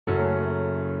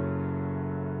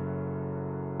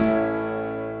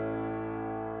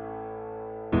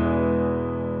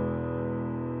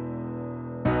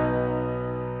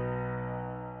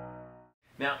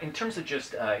Now, in terms of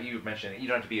just, you mentioned that you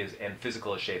don't have to be as in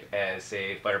physical a shape as,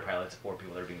 say, fighter pilots or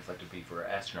people that are being selected to be for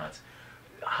astronauts.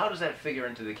 How does that figure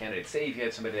into the candidate? Say if you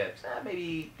had somebody that's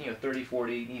maybe 30,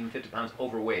 40, even 50 pounds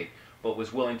overweight, but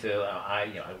was willing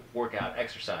to work out,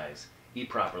 exercise, eat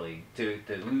properly to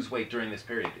lose weight during this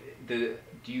period. Do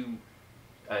you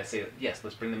say yes?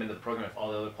 Let's bring them into the program if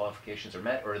all the other qualifications are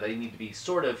met, or do they need to be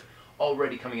sort of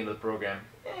already coming into the program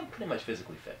and pretty much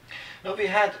physically fit? No, we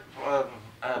had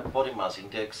a body mass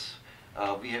index.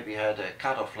 We had a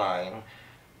cutoff line,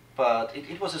 but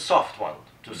it was a soft one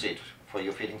to sit for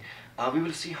your fitting. We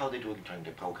will see how they do it during the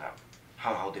program,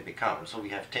 how they become. So we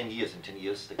have 10 years. In 10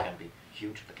 years, they can be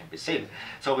huge, they can be thin.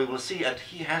 So we will see, and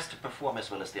he has to perform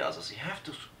as well as the others. He has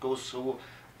to go through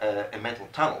a metal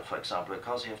tunnel, for example,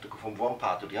 because he has to go from one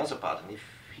part to the other part. And if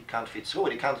he can't fit through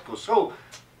it, he can't go through,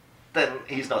 then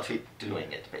he's not fit to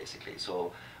doing it, basically.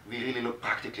 So we really look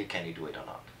practically, can he do it or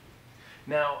not?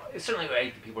 Now,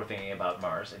 certainly people are thinking about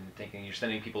Mars and thinking you're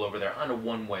sending people over there on a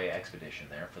one-way expedition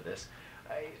there for this,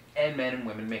 and men and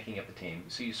women making up the team.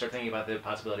 So you start thinking about the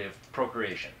possibility of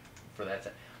procreation for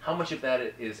that. How much of that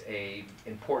is a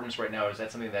importance right now, or is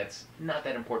that something that's not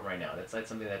that important right now? That's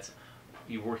something that's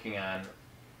you're working on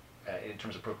in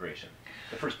terms of procreation,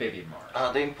 the first baby of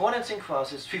Mars? The important thing for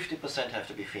us is 50% have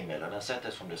to be female, and I said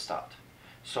that from the start.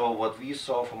 So what we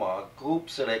saw from our group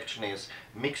selection is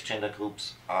mixed gender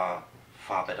groups are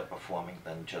far better performing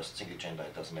than just single gender.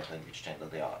 It doesn't matter in which gender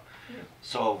they are. Yeah.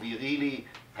 So we really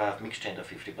have mixed gender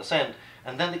 50%.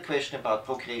 And then the question about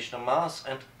procreation on Mars,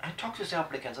 and I talked with the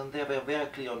applicants and they were very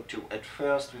clear on two. At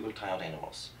first we will try out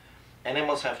animals.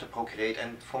 Animals have to procreate,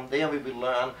 and from there we will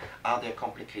learn, are there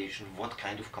complications, what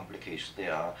kind of complications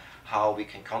there are, how we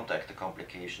can contact the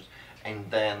complications, and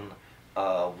then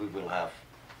we will have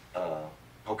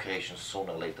procreation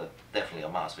sooner or later, definitely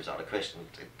on Mars, without a question.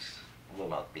 It will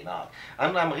not be now.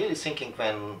 And I'm really thinking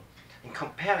when, in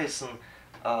comparison,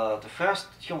 the first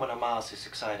human on Mars is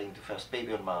exciting, the first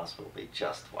baby on Mars will be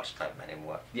just watched by many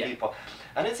more people.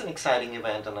 And it's an exciting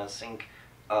event, and I think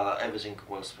everything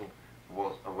works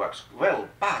well,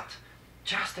 but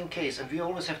just in case, and we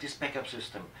always have this backup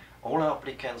system, all our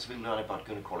applicants will learn about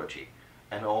gynecology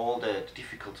and all the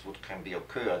difficulties what can be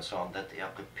occur and so on, that they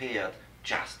are prepared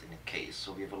just in a case.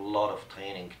 So we have a lot of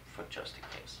training for just in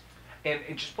case.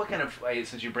 And just what kind of,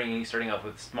 since you're starting off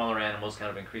with smaller animals, kind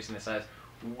of increasing the size,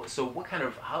 so what kind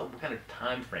of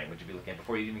time frame would you be looking at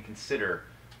before you even consider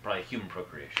probably human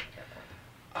procreation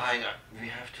at that point? We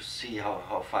have to see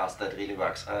how fast that really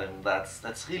works, and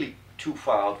that's really too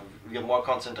far. We are more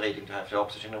concentrating to have the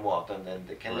oxygen and water, and then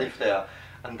they can live there,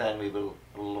 and then we will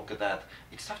look at that.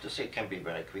 It's tough to say. It can be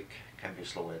very quick, can be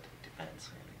slow. It depends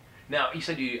really. Now you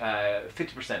said you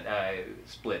 50%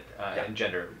 split in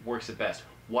gender works the best.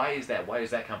 Why is that? Why does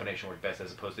that combination work best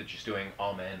as opposed to just doing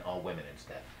all men, all women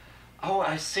instead? Oh,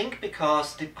 I think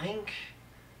because they bring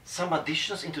some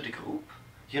additions into the group.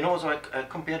 You know, so I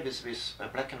compared with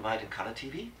black and white and color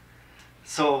TV.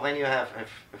 So when you have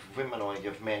women or you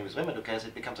have men with women together,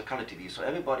 it becomes a color TV. So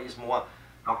everybody is more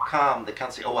calm. They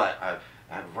can't say, oh, I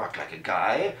work like a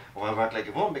guy or I work like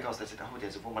a woman, because they said, oh,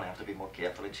 there's a woman, I have to be more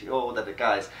careful. And she, oh, they're the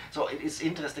guys. So it is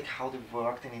interesting how they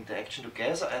work in interaction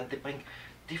together, and they bring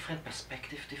different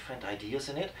perspectives, different ideas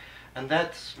in it. And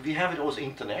that we have it also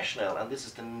international, and this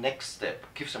is the next step.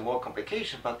 Gives them more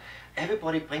complication, but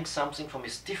everybody brings something from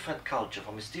his different culture,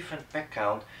 from his different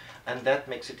background, and that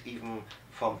makes it even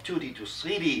from 2D to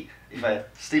 3D, if I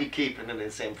still keep it in the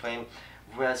same frame,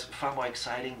 whereas far more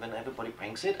exciting when everybody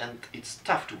brings it, and it's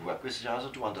tough to work with each other,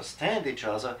 to understand each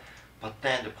other, but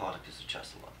then the product is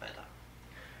just a lot better.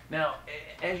 Now,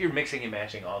 as you're mixing and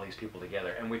matching all these people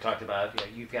together, and we talked about,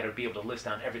 you've got to be able to list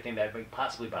down everything that might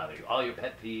possibly bother you, all your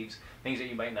pet peeves, things that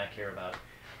you might not care about.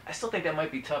 I still think that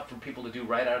might be tough for people to do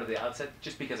right out of the outset,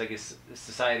 just because I guess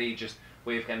society just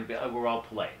we've kind of we're all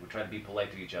polite. We try to be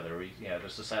polite to each other.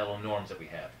 There's societal norms that we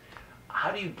have.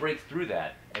 How do you break through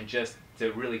that and just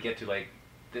to really get to like,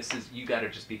 you got to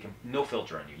just be no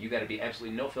filter on you. You got to be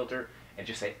absolutely no filter and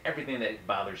just say everything that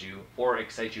bothers you or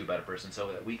excites you about a person,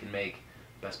 so that we can make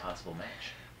best possible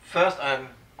match. First, I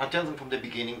tell them from the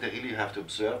beginning they really have to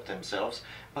observe themselves,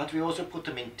 but we also put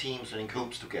them in teams and in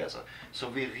groups together. So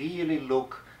we really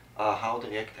look how they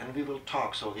react, and we will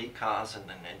talk. So Kass and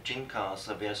Jim Kass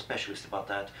are very specialists about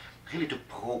that, really to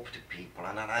probe the people.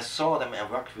 And I saw them,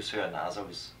 I worked with her in NASA,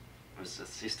 with the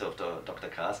sister of Dr.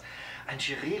 Kass, and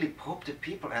she really probed the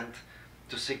people and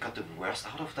to say got the worst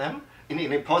out of them in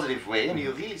a positive way, and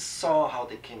you really saw how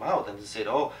they came out, and they said,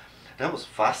 oh, That was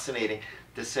fascinating.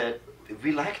 They said,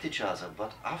 we liked each other,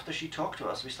 but after she talked to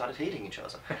us, we started hating each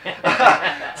other.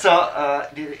 So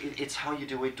it's how you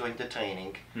do it during the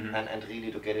training, and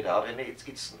really to get it out. And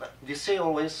we say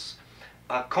always,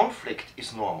 conflict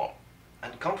is normal,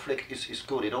 and conflict is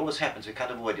good. It always happens. We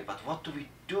can't avoid it. But what do we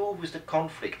do with the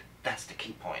conflict? That's the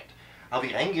key point. Are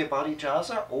we angry about each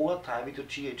other, or try we to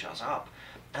cheer each other up?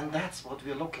 And that's what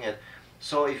we're looking at.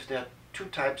 So if there are two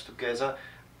types together,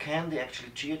 can they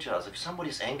actually cheer each other? If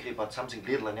somebody's angry about something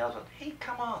little and the other one, hey,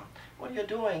 come on, what are you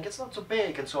doing? It's not so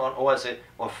big, and so on. Or I say,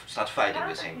 or start fighting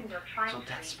with him. So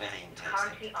that's very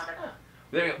interesting.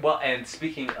 Well, and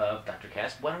speaking of Dr.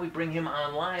 Kass, why don't we bring him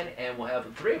online, and we'll have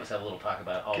the three of us have a little talk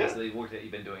about all this, the work that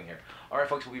you've been doing here. All right,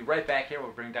 folks, we'll be right back here.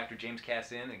 We'll bring Dr. James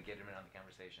Kass in and get him in on the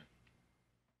conversation.